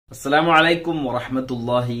അസ്സലാമു അലൈക്കും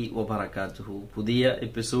വറഹ്മത്തുള്ളാഹി വബറകാതുഹു. പുതിയ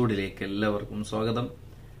എപ്പിസോഡിലേക്ക് എല്ലാവർക്കും സ്വാഗതം.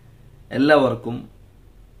 എല്ലാവർക്കും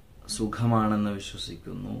സുഖമാണെന്ന്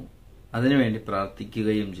വിശ്വസിക്കുന്നു, അതിനുവേണ്ടി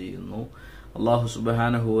പ്രാർത്ഥിക്കുകയും ചെയ്യുന്നു. അല്ലാഹു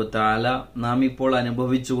സുബ്ഹാനഹു വ തആല നാം ഇപ്പോൾ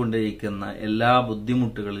അനുഭവിച്ചുകൊണ്ടിരിക്കുന്ന എല്ലാ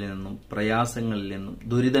ബുദ്ധിമുട്ടുകളിൽ നിന്നും, പ്രയാസങ്ങളിൽ നിന്നും,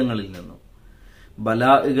 ദുരിതങ്ങളിൽ നിന്നും,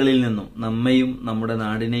 ബലാകളിൽ നിന്നും നമ്മെയും നമ്മുടെ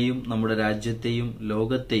നാടിനെയും നമ്മുടെ രാജ്യത്തെയും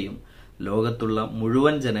ലോകത്തെയും ലോകത്തുള്ള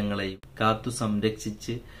മുഴുവൻ ജനങ്ങളെയും കാത്തു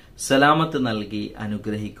സംരക്ഷിച്ച് സലാമത്ത് നൽകി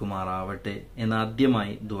അനുഗ്രഹിക്കുമാറാവട്ടെ എന്ന്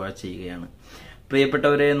ആദ്യമായി ദുആ ചെയ്യുകയാണ്.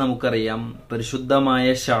 പ്രിയപ്പെട്ടവരെ, നമുക്കറിയാം പരിശുദ്ധമായ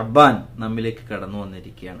ശഅബാൻ നമ്മിലേക്ക് കടന്നു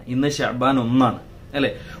വന്നിരിക്കുകയാണ്. ഇന്ന് ശഅബാൻ 1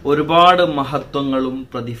 അല്ലെ? ഒരുപാട് മഹത്വങ്ങളും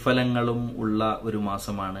പ്രതിഫലങ്ങളും ഉള്ള ഒരു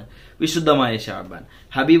മാസമാണ് വിശുദ്ധമായ ശഅബാൻ.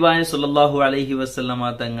 ഹബീബായ സല്ലല്ലാഹു അലൈഹി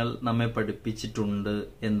വസല്ലമ തങ്ങൾ നമ്മെ പഠിപ്പിച്ചിട്ടുണ്ട്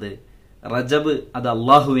എന്ത്? റജബ് അത്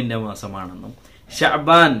അള്ളാഹുവിന്റെ മാസമാണെന്നും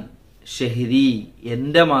ശഅബാൻ ഷഹരി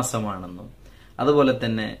എന്റെ മാസമാണെന്നും അതുപോലെ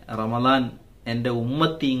തന്നെ റമദാൻ എന്റെ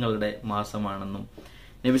ഉമ്മത്തീങ്ങളുടെ മാസമാണെന്നും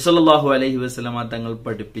നബി സല്ലല്ലാഹു അലൈഹി വസല്ലമ തങ്ങൾ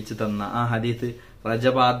പഠിപ്പിച്ചു തന്ന ആ ഹദീസ്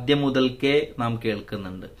റജബ് ആദ്യം മുതൽക്കേ നാം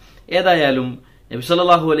കേൾക്കുന്നുണ്ട്. ഏതായാലും നബി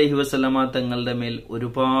സല്ലല്ലാഹു അലൈഹി വസല്ലമ തങ്ങളുടെ മേൽ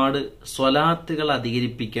ഒരുപാട് സ്വലാത്തുകൾ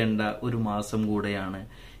അധികരിപ്പിക്കേണ്ട ഒരു മാസം കൂടെയാണ്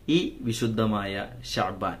ഈ വിശുദ്ധമായ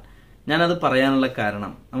ശഅബാൻ. ഞാനത് പറയാനുള്ള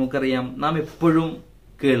കാരണം, നമുക്കറിയാം നാം എപ്പോഴും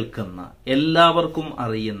കേൾക്കുന്ന, എല്ലാവർക്കും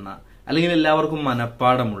അറിയുന്ന, അല്ലെങ്കിൽ എല്ലാവർക്കും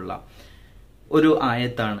മനഃപ്പാടമുള്ള ഒരു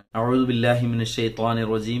ആയത്താണ് അഊദു ബില്ലാഹി മിനശ് ശൈത്വാനിർ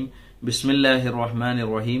റജീം ബിസ്മില്ലാഹിർ റഹ്മാനിർ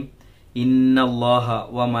റഹീം ഇന്നല്ലാഹ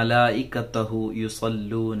വ മലായികതഹു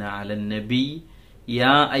യുസല്ലൂന അലൻ നബി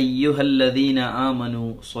യാ അയ്യുഹല്ലദീന ആമനു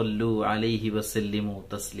സ്വല്ലു അലൈഹി വസല്ലിമു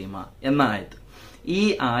തസ്ലീമ എന്ന ആയത്ത്. ഈ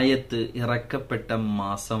ആയത്ത് ഇറക്കപ്പെട്ട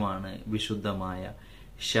മാസമാണ് വിശുദ്ധമായ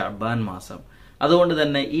ശഅബാൻ മാസം. അതുകൊണ്ട്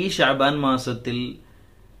തന്നെ ഈ ശഅബാൻ മാസത്തിൽ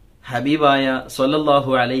ഹബീബായ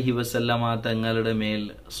സ്വല്ലല്ലാഹു അലൈഹി വസല്ലമ തങ്ങളുടെ മേൽ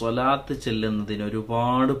സ്വലാത്ത് ചെല്ലുന്നതിന്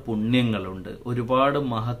ഒരുപാട് പുണ്യങ്ങളുണ്ട്, ഒരുപാട്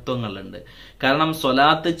മഹത്വങ്ങളുണ്ട്. കാരണം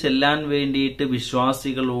സ്വലാത്ത് ചെല്ലാൻ വേണ്ടിയിട്ട്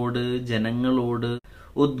വിശ്വാസികളോട്, ജനങ്ങളോട്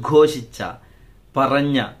ഉദ്ഘോഷിച്ച,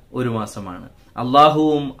 പറഞ്ഞ ഒരു മാസമാണ്.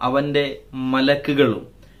 അള്ളാഹുവും അവന്റെ മലക്കുകളും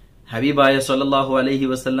ഹബീബായ സ്വല്ലല്ലാഹു അലൈഹി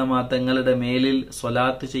വസല്ലമ തങ്ങളുടെ മേലിൽ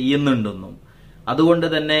സ്വലാത്ത് ചെയ്യുന്നുണ്ടെന്നും അതുകൊണ്ട്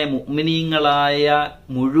തന്നെ മുഅ്മിനീങ്ങളായ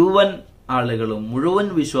മുഴുവൻ ആളുകളും, മുഴുവൻ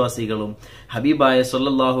വിശ്വാസികളും ഹബീബായ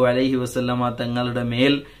സ്വല്ലല്ലാഹു അലൈഹി വസല്ലമ തങ്ങളുടെ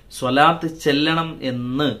മേൽ സ്വലാത്ത് ചെല്ലണം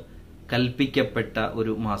എന്ന് കൽപ്പിക്കപ്പെട്ട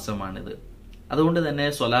ഒരു മാസമാണിത്. അതുകൊണ്ട് തന്നെ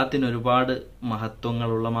സ്വലാത്തിന് ഒരുപാട്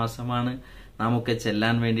മഹത്വങ്ങളുള്ള മാസമാണ്. നമുക്ക്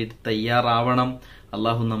ചെല്ലാൻ വേണ്ടിയിട്ട് തയ്യാറാവണം.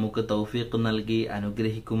 അള്ളാഹു നമുക്ക് തൗഫീഖ് നൽകി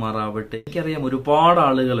അനുഗ്രഹിക്കുമാറാവട്ടെ. എനിക്കറിയാം ഒരുപാട്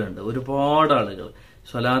ആളുകൾ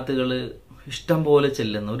സ്വലാത്തുകൾ ഇഷ്ടം പോലെ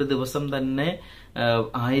ചെല്ലുന്ന, ഒരു ദിവസം തന്നെ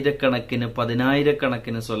ആയിരക്കണക്കിന്,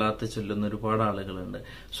 പതിനായിരക്കണക്കിന് സ്വലാത്ത് ചൊല്ലുന്ന ഒരുപാട് ആളുകളുണ്ട്.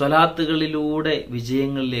 സ്വലാത്തുകളിലൂടെ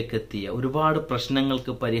വിജയങ്ങളിലേക്ക് എത്തിയ, ഒരുപാട്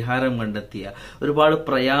പ്രശ്നങ്ങൾക്ക് പരിഹാരം കണ്ടെത്തിയ, ഒരുപാട്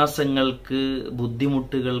പ്രയാസങ്ങൾക്ക്,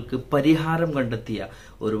 ബുദ്ധിമുട്ടുകൾക്ക് പരിഹാരം കണ്ടെത്തിയ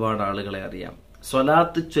ഒരുപാട് ആളുകളെ അറിയാം.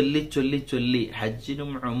 സ്വലാത്ത് ചൊല്ലി ചൊല്ലി ചൊല്ലി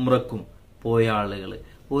ഹജ്ജിനും ഉംറക്കും പോയ ആളുകൾ,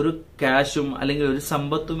 ഒരു ക്യാഷും അല്ലെങ്കിൽ ഒരു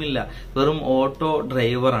സമ്പത്തുമില്ല, വെറും ഓട്ടോ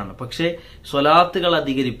ഡ്രൈവറാണ്. പക്ഷെ സ്വലാത്തുകൾ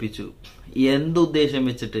അധികരിപ്പിച്ചു. എന്തുദ്ദേശം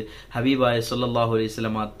വെച്ചിട്ട്? ഹബീബായ സല്ലല്ലാഹു അലൈഹി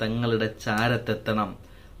വസല്ലമ തങ്ങളുടെ ചാരത്തെത്തണം,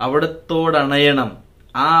 അവിടത്തോടണയണം,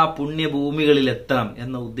 ആ പുണ്യഭൂമികളിൽ എത്തണം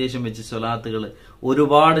എന്ന ഉദ്ദേശം വെച്ച് സ്വലാത്തുകൾ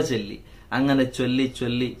ഒരുപാട് ചൊല്ലി. അങ്ങനെ ചൊല്ലി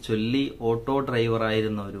ചൊല്ലി ചൊല്ലി ഓട്ടോ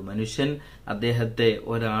ഡ്രൈവറായിരുന്ന ഒരു മനുഷ്യൻ, അദ്ദേഹത്തെ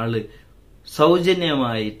ഒരാള്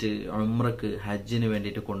സൗജന്യമായിട്ട് ഉംറക്ക്, ഹജ്ജിന്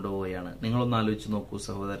വേണ്ടിയിട്ട് കൊണ്ടുപോവുകയാണ്. നിങ്ങളൊന്ന് ആലോചിച്ച് നോക്കൂ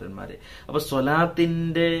സഹോദരന്മാരെ. അപ്പൊ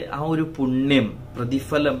സ്വലാത്തിന്റെ ആ ഒരു പുണ്യം,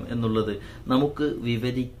 പ്രതിഫലം എന്നുള്ളത് നമുക്ക്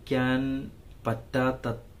വിവരിക്കാൻ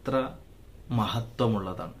പറ്റാത്തത്ര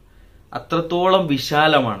മഹത്വമുള്ളതാണ്, അത്രത്തോളം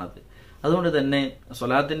വിശാലമാണത്. അതുകൊണ്ട് തന്നെ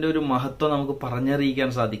സ്വലാത്തിന്റെ ഒരു മഹത്വം നമുക്ക്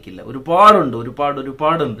പറഞ്ഞറിയിക്കാൻ സാധിക്കില്ല. ഒരുപാടുണ്ട്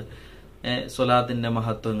സ്വലാത്തിന്റെ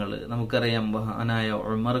മഹത്വങ്ങൾ. നമുക്കറിയാം മഹാനായ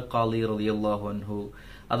ഉമർ ഖാളി റളിയല്ലാഹു അൻഹു,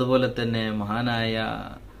 അതുപോലെ തന്നെ മഹാനായ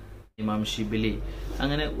ഇമാം ഷിബിലി,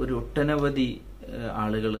 അങ്ങനെ ഒരു ഒട്ടനവധി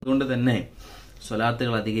ആളുകൾ. അതുകൊണ്ട് തന്നെ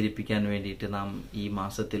സ്വലാത്തുകൾ അധികരിപ്പിക്കാൻ വേണ്ടിയിട്ട് നാം ഈ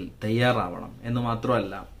മാസത്തിൽ തയ്യാറാവണം എന്ന്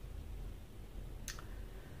മാത്രമല്ല,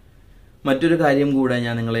 മറ്റൊരു കാര്യം കൂടെ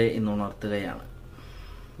ഞാൻ നിങ്ങളെ ഇന്ന് ഉണർത്തുകയാണ്.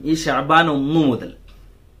 ഈ ശഅബാൻ 1 മുതൽ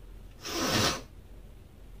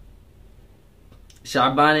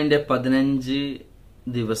ശഅബാനിന്റെ 15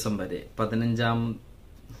 ദിവസം വരെ, 15-ാം,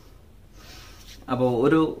 അപ്പോ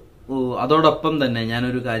അതോടൊപ്പം തന്നെ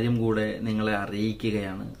ഞാനൊരു കാര്യം കൂടെ നിങ്ങളെ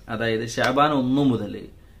അറിയിക്കുകയാണ്. അതായത് ശഅബാൻ 1 മുതൽ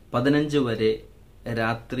 15 വരെ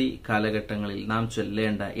രാത്രി കാലഘട്ടങ്ങളിൽ നാം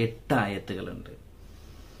ചൊല്ലേണ്ട 8 ആയത്തുകളുണ്ട്.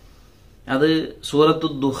 അത് സൂറത്തു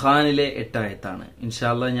ദുഖാനിലെ 8 ആയത്താണ്. ഇൻഷാ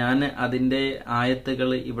അല്ലാഹ് ഞാൻ അതിന്റെ ആയത്തുകൾ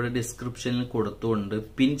ഇവിടെ ഡിസ്ക്രിപ്ഷനിൽ കൊടുത്തുകൊണ്ട്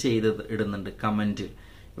പിൻ ചെയ്ത് ഇടുന്നുണ്ട് കമന്റിൽ.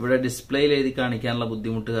 ഇവിടെ ഡിസ്പ്ലേയിൽ എഴുതി കാണിക്കാനുള്ള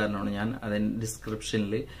ബുദ്ധിമുട്ട് കാരണമാണ് ഞാൻ അതിന്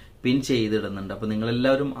ഡിസ്ക്രിപ്ഷനിൽ പിൻ ചെയ്തിടുന്നുണ്ട്. അപ്പൊ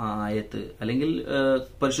നിങ്ങളെല്ലാവരും ആ ആയത്ത് അല്ലെങ്കിൽ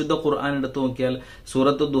പരിശുദ്ധ ഖുർആൻ എടുത്ത് നോക്കിയാൽ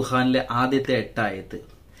സൂറത്തു ദുഹാനിലെ ആദ്യത്തെ 8 ആയത്ത്,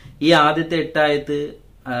 ഈ ആദ്യത്തെ 8 ആയത്ത്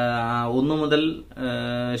 1 മുതൽ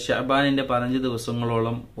ഷഅബാനിന്റെ 15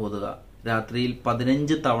 ദിവസങ്ങളോളം ഓതുക. രാത്രിയിൽ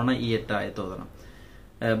 15 തവണ ഈ 8 ആയത്ത് ഓതണം.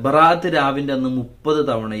 ബറാഅത്ത് രാവിന്റെ അന്ന് 30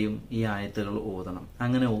 തവണയും ഈ ആയത്തുകൾ ഓതണം.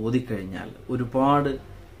 അങ്ങനെ ഓതിക്കഴിഞ്ഞാൽ ഒരുപാട്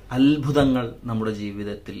അത്ഭുതങ്ങൾ നമ്മുടെ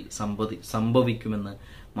ജീവിതത്തിൽ സംഭവിക്കുമെന്ന്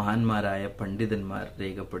മഹാന്മാരായ പണ്ഡിതന്മാർ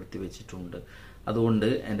രേഖപ്പെടുത്തി വെച്ചിട്ടുണ്ട്. അതുകൊണ്ട്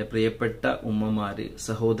എൻ്റെ പ്രിയപ്പെട്ട ഉമ്മമാര്,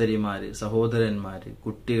 സഹോദരിമാര്, സഹോദരന്മാര്,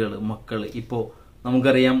 കുട്ടികൾ, മക്കൾ, ഇപ്പോ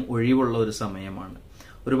നമുക്കറിയാം ഒഴിവുള്ള ഒരു സമയമാണ്,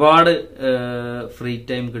 ഒരുപാട് ഫ്രീ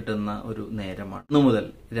ടൈം കിട്ടുന്ന ഒരു നേരമാണ്. 1 മുതൽ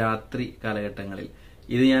രാത്രി കാലഘട്ടങ്ങളിൽ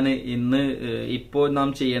ഇത് ഞാൻ ഇപ്പോൾ നാം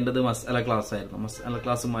ചെയ്യേണ്ടത് മസ്അല ക്ലാസ് ആയിരുന്നു. മസ്അല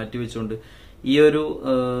ക്ലാസ് മാറ്റിവെച്ചുകൊണ്ട് ഈ ഒരു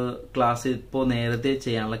ക്ലാസ് ഇപ്പോൾ നേരത്തെ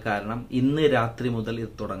ചെയ്യാനുള്ള കാരണം ഇന്ന് രാത്രി മുതൽ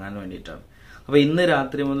ഇത് തുടങ്ങാൻ വേണ്ടിയിട്ടാണ്. അപ്പൊ ഇന്ന്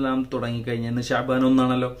രാത്രി മുതൽ നാം തുടങ്ങിക്കഴിഞ്ഞാൽ ഇന്ന് ഷാബാൻ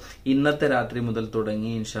 1 ഇന്നത്തെ രാത്രി മുതൽ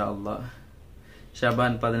തുടങ്ങി ഇൻഷാ അല്ലാഹ്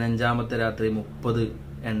ഷാബാൻ 15ാമത്തെ രാത്രി 30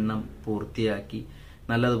 എണ്ണം പൂർത്തിയാക്കി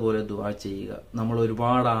നല്ലതുപോലെ ദുആ ചെയ്യുക. നമ്മൾ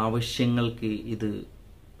ഒരുപാട് ആവശ്യങ്ങൾക്ക് ഇത്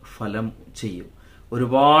ഫലം ചെയ്യും.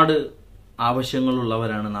 ഒരുപാട്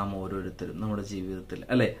ആവശ്യങ്ങളുള്ളവരാണ് നാം ഓരോരുത്തരും നമ്മുടെ ജീവിതത്തിൽ,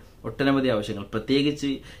 അല്ലെ? ഒട്ടനവധി ആവശ്യങ്ങൾ, പ്രത്യേകിച്ച്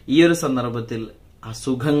ഈ ഒരു സന്ദർഭത്തിൽ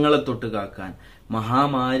അസുഖങ്ങളെ തൊട്ട് കാക്കാൻ,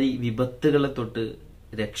 മഹാമാരി വിപത്തുകളെ തൊട്ട്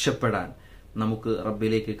രക്ഷപ്പെടാൻ നമുക്ക്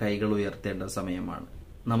റബ്ബിലേക്ക് കൈകൾ ഉയർത്തേണ്ട സമയമാണ്.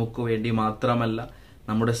 നമുക്ക് വേണ്ടി മാത്രമല്ല,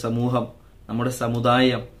 നമ്മുടെ സമൂഹം, നമ്മുടെ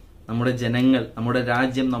സമുദായം, നമ്മുടെ ജനങ്ങൾ, നമ്മുടെ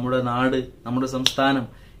രാജ്യം, നമ്മുടെ നാട്, നമ്മുടെ സംസ്ഥാനം,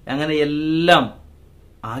 അങ്ങനെ എല്ലാം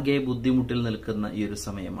ആകെ ബുദ്ധിമുട്ടിൽ നിൽക്കുന്ന ഈ ഒരു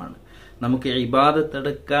സമയമാണ്. നമുക്ക്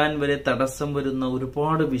ഇബാദത്തെടുക്കാൻ വരെ തടസ്സം വരുന്ന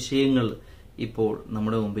ഒരുപാട് വിഷയങ്ങൾ ഇപ്പോൾ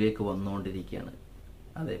നമ്മുടെ മുമ്പിലേക്ക് വന്നുകൊണ്ടിരിക്കുകയാണ്.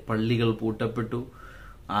 അതെ, പള്ളികൾ പൂട്ടപ്പെട്ടു,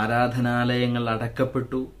 ആരാധനാലയങ്ങൾ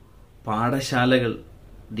അടക്കപ്പെട്ടു, പാഠശാലകൾ,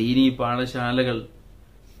 ദീനീ പാഠശാലകൾ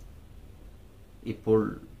ഇപ്പോൾ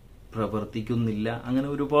പ്രവർത്തിക്കുന്നില്ല. അങ്ങനെ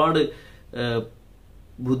ഒരുപാട്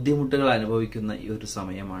ബുദ്ധിമുട്ടുകൾ അനുഭവിക്കുന്ന ഈ ഒരു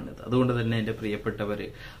സമയമാണിത്. അതുകൊണ്ട് തന്നെ എൻ്റെ പ്രിയപ്പെട്ടവര്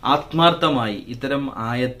ആത്മാർത്ഥമായി ഇത്തരം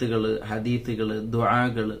ആയത്തുകള്, ഹദീത്തുകള്,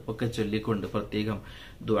 ദുആകള് ഒക്കെ ചൊല്ലിക്കൊണ്ട് പ്രത്യേകം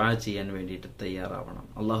ദുആ ചെയ്യാൻ വേണ്ടിയിട്ട് തയ്യാറാവണം.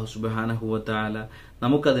 അല്ലാഹു സുബ്ഹാനഹു വ തആല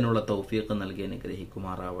നമുക്കതിനുള്ള തൗഫീഖ് നൽകി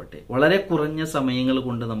അനുഗ്രഹിക്കുമാറാവട്ടെ. വളരെ കുറഞ്ഞ സമയങ്ങൾ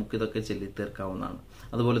കൊണ്ട് നമുക്കിതൊക്കെ ചൊല്ലിത്തീർക്കാവുന്നതാണ്.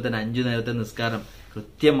 അതുപോലെ തന്നെ 5 നേരത്തെ നിസ്കാരം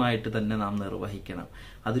കൃത്യമായിട്ട് തന്നെ നാം നിർവഹിക്കണം.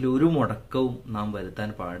 അതിലൊരു മുടക്കവും നാം വരുത്താൻ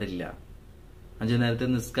പാടില്ല. 5 നേരത്തെ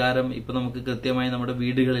നിസ്കാരം ഇപ്പൊ നമുക്ക് കൃത്യമായി നമ്മുടെ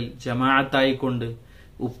വീടുകളിൽ ജമാഅത്തായിക്കൊണ്ട്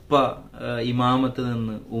ഉപ്പ ഇമാമത്ത്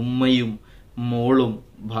നിന്ന് ഉമ്മയും മോളും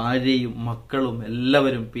ഭാര്യയും മക്കളും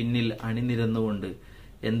എല്ലാവരും പിന്നിൽ അണിനിരന്നുകൊണ്ട്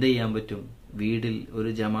എന്ത് ചെയ്യാൻ പറ്റും? വീട്ടിൽ ഒരു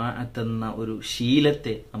ജമാഅത്ത് എന്ന ഒരു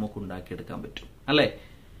ശീലത്തെ നമുക്ക് ഉണ്ടാക്കിയെടുക്കാൻ പറ്റും, അല്ലെ?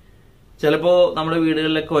 ചിലപ്പോ നമ്മുടെ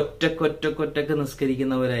വീടുകളിലൊക്കെ ഒറ്റക്ക്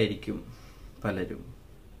നിസ്കരിക്കുന്നവരായിരിക്കും പലരും.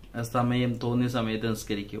 സമയം തോന്നിയ സമയത്ത്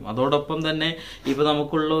നിസ്കരിക്കും. അതോടൊപ്പം തന്നെ ഇപ്പൊ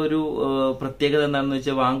നമുക്കുള്ള ഒരു പ്രത്യേകത എന്താണെന്ന്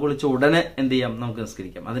വെച്ചാൽ വാങ്കുളിച്ച ഉടനെ എന്ത് ചെയ്യാം? നമുക്ക്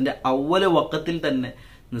നിസ്കരിക്കാം. അതിന്റെ അവ്വല വക്കത്തിൽ തന്നെ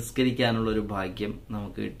നിസ്കരിക്കാനുള്ള ഒരു ഭാഗ്യം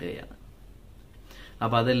നമുക്ക് കിട്ടുകയാണ്.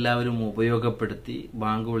 അപ്പൊ അതെല്ലാവരും ഉപയോഗപ്പെടുത്തി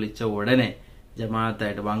ബാങ്ക് വിളിച്ച ഉടനെ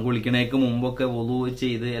ജമാഅത്തായിട്ട്, ബാങ്ക് വിളിക്കണേക്ക് മുമ്പൊക്കെ വുളൂ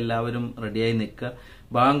ചെയ്ത് എല്ലാവരും റെഡിയായി നിൽക്കുക.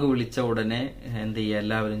 ബാങ്ക് വിളിച്ച ഉടനെ എന്ത് ചെയ്യുക?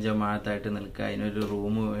 എല്ലാവരും ജമാഅത്തായിട്ട് നിൽക്കുക. അതിനൊരു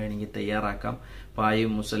റൂം വേണമെങ്കിൽ തയ്യാറാക്കാം.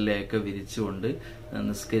 പായും മുസല്ലയൊക്കെ വിരിച്ചുകൊണ്ട്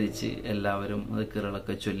നിസ്കരിച്ച് എല്ലാവരും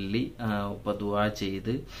ദിക്റുകളൊക്കെ ചൊല്ലി ദുആ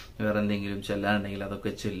ചെയ്ത് വേറെ എന്തെങ്കിലും ചൊല്ലാനുണ്ടെങ്കിൽ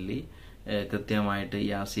അതൊക്കെ ചൊല്ലി കൃത്യമായിട്ട്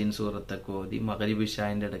യാസീൻ സൂറത്തൊക്കെ ഓതി മഗ്രിബ്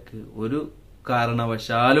ഇശാഇന്റെ ഇടയ്ക്ക് ഒരു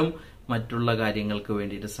കാരണവശാലും മറ്റുള്ള കാര്യങ്ങൾക്ക്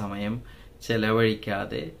വേണ്ടിയിട്ട് സമയം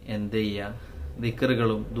ചെലവഴിക്കാതെ എന്ത് ചെയ്യുക?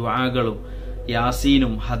 ദിക്റുകളും ദുആകളും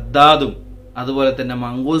യാസീനും ഹദ്ദാദും അതുപോലെ തന്നെ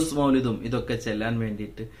മങ്കൂസ് മൗലിദും ഇതൊക്കെ ചെല്ലാൻ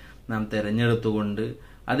വേണ്ടിയിട്ട് നാം തെരഞ്ഞെടുത്തുകൊണ്ട്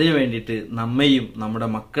അതിനു വേണ്ടിയിട്ട് നമ്മയും നമ്മുടെ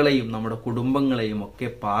മക്കളെയും നമ്മുടെ കുടുംബങ്ങളെയും ഒക്കെ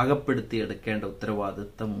പാകപ്പെടുത്തി എടുക്കേണ്ട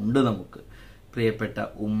ഉത്തരവാദിത്തമുണ്ട് നമുക്ക്. പ്രിയപ്പെട്ട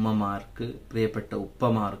ഉമ്മമാർക്ക്, പ്രിയപ്പെട്ട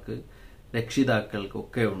ഉപ്പമാർക്ക്, രക്ഷിതാക്കൾക്ക്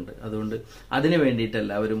ഒക്കെ ഉണ്ട്. അതുകൊണ്ട് അതിനു വേണ്ടിയിട്ട്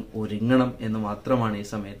എല്ലാവരും ഒരുങ്ങണം എന്ന് മാത്രമാണ് ഈ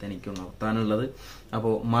സമയത്ത് എനിക്ക് ഉണർത്താനുള്ളത്.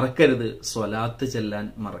 അപ്പോൾ മറക്കരുത്, സ്വലാത്ത് ചെല്ലാൻ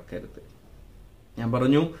മറക്കരുത്. ഞാൻ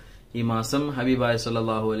പറഞ്ഞു, ഈ മാസം ഹബീബായ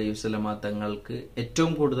സല്ലല്ലാഹു അലൈഹി വസല്ലമ തങ്ങൾക്ക്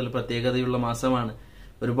ഏറ്റവും കൂടുതൽ പ്രത്യേകതയുള്ള മാസമാണ്.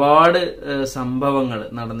 ഒരുപാട് സംഭവങ്ങൾ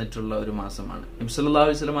നടന്നിട്ടുള്ള ഒരു മാസമാണ്. നബി സല്ലല്ലാഹു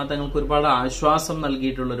അലൈഹി വസല്ലമ തങ്ങൾക്ക് ഒരുപാട് ആശ്വാസം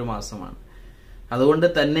നൽകിയിട്ടുള്ള ഒരു മാസമാണ്. അതുകൊണ്ട്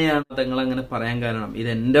തന്നെയാണ് തങ്ങൾ അങ്ങനെ പറയാൻ കാരണം, ഇത്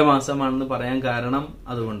എന്റെ മാസമാണെന്ന് പറയാൻ കാരണം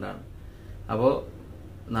അതുകൊണ്ടാണ്. അപ്പോ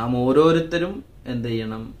നാം ഓരോരുത്തരും എന്ത്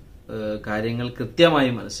ചെയ്യണം? കാര്യങ്ങൾ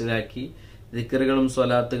കൃത്യമായി മനസ്സിലാക്കി ദിക്റുകളും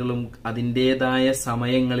സ്വലാത്തുകളും അതിൻ്റെതായ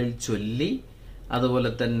സമയങ്ങളിൽ ചൊല്ലി അതുപോലെ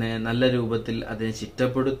തന്നെ നല്ല രൂപത്തിൽ അതിനെ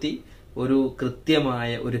ചിട്ടപ്പെടുത്തി ഒരു കൃത്യമായ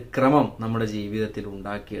ഒരു ക്രമം നമ്മുടെ ജീവിതത്തിൽ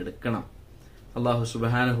ഉണ്ടാക്കിയെടുക്കണം. അല്ലാഹു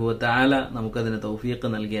സുബ്ഹാനഹു വ തആല നമുക്കതിന് തൗഫീഖ്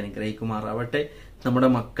നൽകി അനുഗ്രഹിക്കുമാറാവട്ടെ. നമ്മുടെ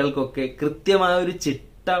മക്കൾക്കൊക്കെ കൃത്യമായ ഒരു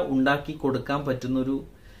ചിട്ട ഉണ്ടാക്കി കൊടുക്കാൻ പറ്റുന്നൊരു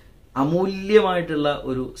അമൂല്യമായിട്ടുള്ള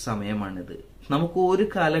ഒരു സമയമാണിത്. നമുക്ക് ഒരു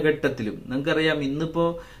കാലഘട്ടത്തിലും നിങ്ങൾക്കറിയാം, ഇന്നിപ്പോ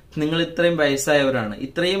നിങ്ങൾ ഇത്രയും വയസ്സായവരാണ്,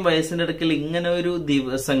 ഇത്രയും വയസ്സിന്റെ അടുക്കൽ ഇങ്ങനെ ഒരു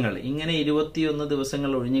ദിവസങ്ങൾ, ഇങ്ങനെ 21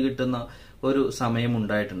 ദിവസങ്ങൾ ഒഴിഞ്ഞു കിട്ടുന്ന ഒരു സമയം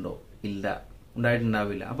ഉണ്ടായിട്ടുണ്ടോ? ഇല്ല,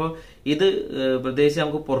 ഉണ്ടായിട്ടുണ്ടാവില്ല. അപ്പൊ ഇത് പ്രത്യേകിച്ച്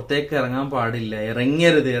നമുക്ക് പുറത്തേക്ക് ഇറങ്ങാൻ പാടില്ല,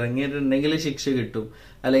 ഇറങ്ങിയിട്ടുണ്ടെങ്കിൽ ശിക്ഷ കിട്ടും,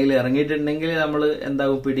 അല്ലെങ്കിൽ ഇറങ്ങിയിട്ടുണ്ടെങ്കിൽ നമ്മൾ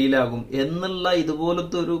എന്താകും, പിടിയിലാകും എന്നുള്ള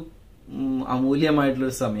ഇതുപോലത്തെ ഒരു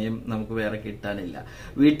അമൂല്യമായിട്ടുള്ളൊരു സമയം നമുക്ക് വേറെ കിട്ടാനില്ല.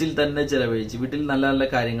 വീട്ടിൽ തന്നെ ചെലവഴിച്ച് വീട്ടിൽ നല്ല നല്ല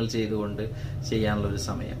കാര്യങ്ങൾ ചെയ്തുകൊണ്ട് ചെയ്യാനുള്ള ഒരു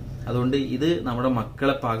സമയം. അതുകൊണ്ട് ഇത് നമ്മുടെ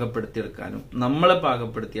മക്കളെ പാകപ്പെടുത്തിയെടുക്കാനും നമ്മളെ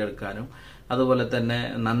പാകപ്പെടുത്തിയെടുക്കാനും അതുപോലെ തന്നെ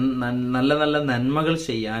നല്ല നല്ല നന്മകൾ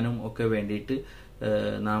ചെയ്യാനും ഒക്കെ വേണ്ടിയിട്ട്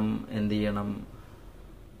നാം എന്ത് ചെയ്യണം,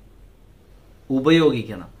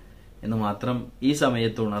 ഉപയോഗിക്കണം എന്ന് മാത്രം ഈ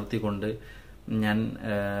സമയത്ത് ഉണർത്തിക്കൊണ്ട് ഞാൻ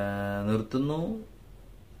നിർത്തുന്നു.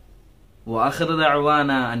 وآخر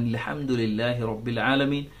دعوانا أن الحمد لله رب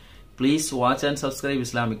العالمين. Please watch and subscribe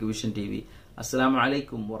Islamic Vision TV. Assalamu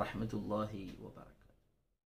alaikum wa rahmatullahi wa barakatuh.